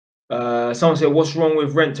Someone said, what's wrong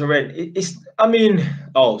with rent to rent? I mean,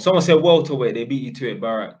 oh, someone said welterweight, they beat you to it,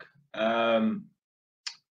 Barack.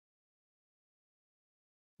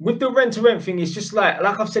 With the rent to rent thing, it's just like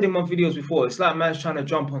I've said in my videos before, it's like man's trying to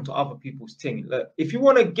jump onto other people's thing. Look, if you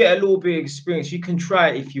want to get a little bit of experience, you can try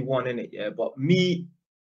it if you want, in it, yeah. But me,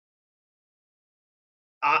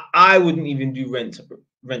 I wouldn't even do rent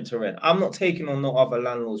to rent. I'm not taking on no other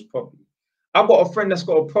landlord's property. I've got a friend that's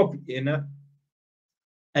got a property in it,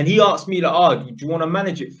 and he asked me, like, oh, do you want to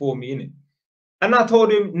manage it for me, innit? And I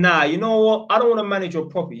told him, nah, you know what? I don't want to manage your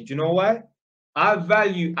property. Do you know why? I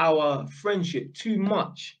value our friendship too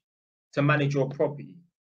much to manage your property.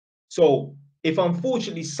 So if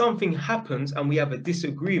unfortunately something happens and we have a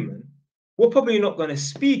disagreement, we're probably not going to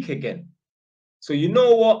speak again. So you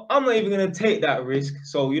know what? I'm not even going to take that risk.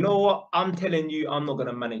 So you know what? I'm telling you, I'm not going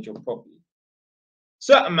to manage your property.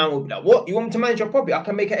 Certain man will be like, what? You want me to manage your property? I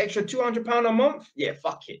can make an extra £200 a month? Yeah,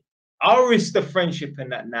 fuck it. I'll risk the friendship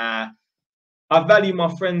and that. Nah, I value my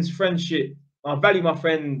friend's friendship. I value my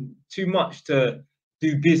friend too much to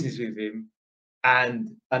do business with him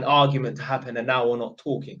and an argument to happen and now we're not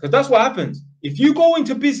talking. Because that's what happens. If you go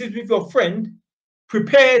into business with your friend,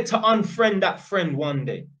 prepare to unfriend that friend one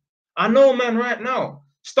day. I know, man, right now,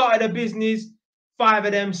 started a business, 5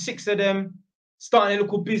 of them, 6 of them, starting a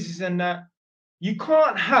local business and that. You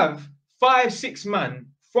can't have 5, 6 man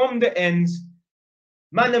from the ends.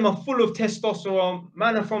 Man, them are full of testosterone.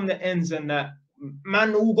 Man are from the ends and that.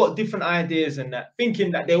 Man all got different ideas and that,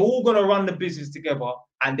 thinking that they're all going to run the business together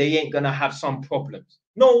and they ain't going to have some problems.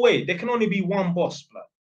 No way. There can only be one boss, blood.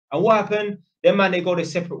 And what happened? Them man, they go their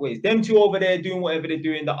separate ways. Them two over there doing whatever they're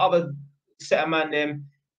doing. The other set of man,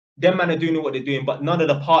 them man are doing what they're doing, but none of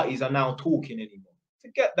the parties are now talking anymore.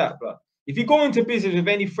 Forget that, blood. If you go into business with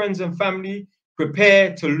any friends and family,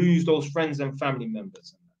 prepare to lose those friends and family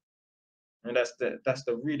members. And that's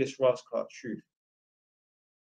the realest Ross Clark truth.